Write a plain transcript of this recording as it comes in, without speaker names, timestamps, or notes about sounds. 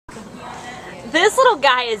This little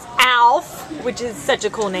guy is Alf, which is such a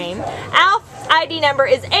cool name. Alf's ID number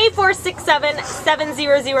is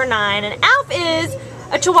A4677009, and Alf is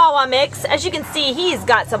a Chihuahua mix. As you can see, he's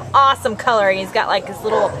got some awesome coloring. He's got like this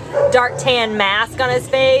little dark tan mask on his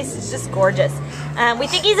face. It's just gorgeous. We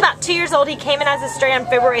think he's about 2 years old. He came in as a stray on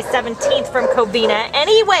February 17th from Covina, and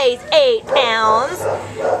he weighs 8 pounds.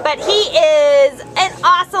 But he is an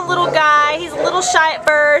awesome little guy. He's a little shy at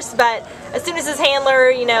first, but as soon as his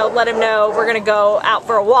handler, let him know we're gonna go out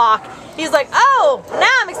for a walk, he's like, oh, now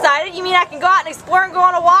I'm excited. You mean I can go out and explore and go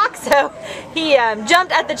on a walk? So he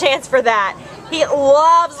jumped at the chance for that. He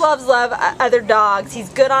loves other dogs. He's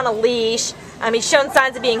good on a leash. He's shown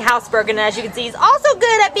signs of being housebroken, and as you can see, he's also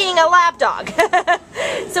good at being a lap dog.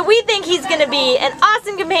 So we think he's going to be an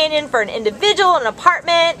awesome companion for an individual, an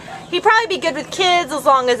apartment. He'd probably be good with kids as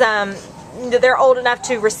long as they're old enough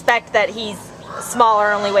to respect that he's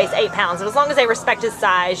smaller, only weighs 8 pounds. But as long as they respect his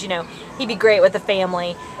size, he'd be great with a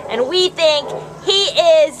family. And we think he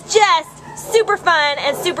is just super fun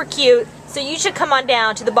and super cute. So you should come on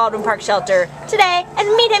down to the Baldwin Park shelter today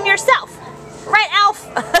and meet him yourself. Right, Alf?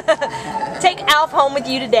 Take Alf home with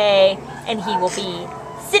you today, and he will be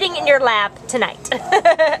sitting in your lap tonight.